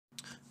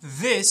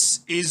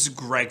This is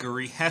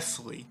Gregory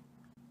Heffley.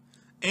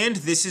 And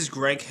this is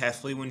Greg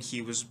Heffley when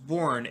he was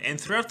born. And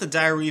throughout the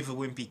Diary of a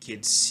Wimpy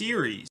Kid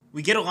series,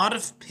 we get a lot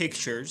of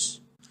pictures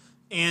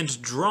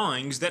and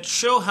drawings that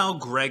show how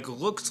Greg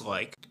looked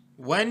like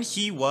when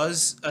he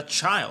was a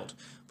child.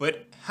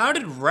 But how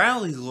did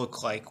Rowley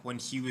look like when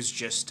he was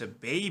just a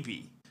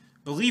baby?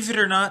 Believe it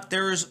or not,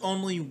 there is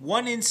only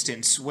one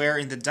instance where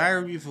in the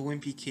Diary of a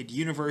Wimpy Kid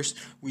universe,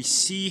 we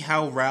see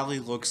how Rowley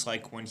looks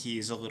like when he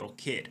is a little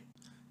kid.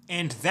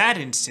 And that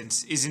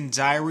instance is in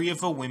Diary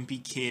of a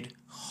Wimpy Kid,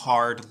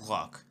 Hard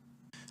Luck.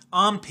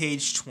 On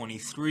page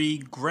 23,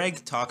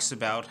 Greg talks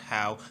about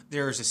how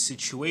there is a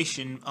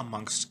situation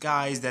amongst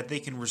guys that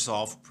they can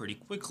resolve pretty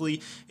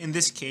quickly. In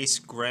this case,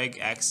 Greg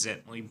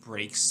accidentally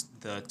breaks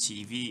the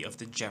TV of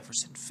the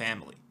Jefferson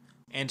family.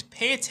 And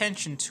pay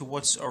attention to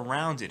what's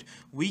around it.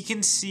 We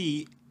can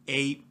see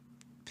a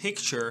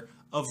picture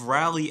of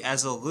Rowley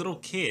as a little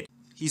kid.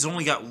 He's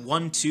only got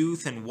one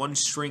tooth and one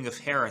string of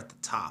hair at the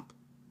top.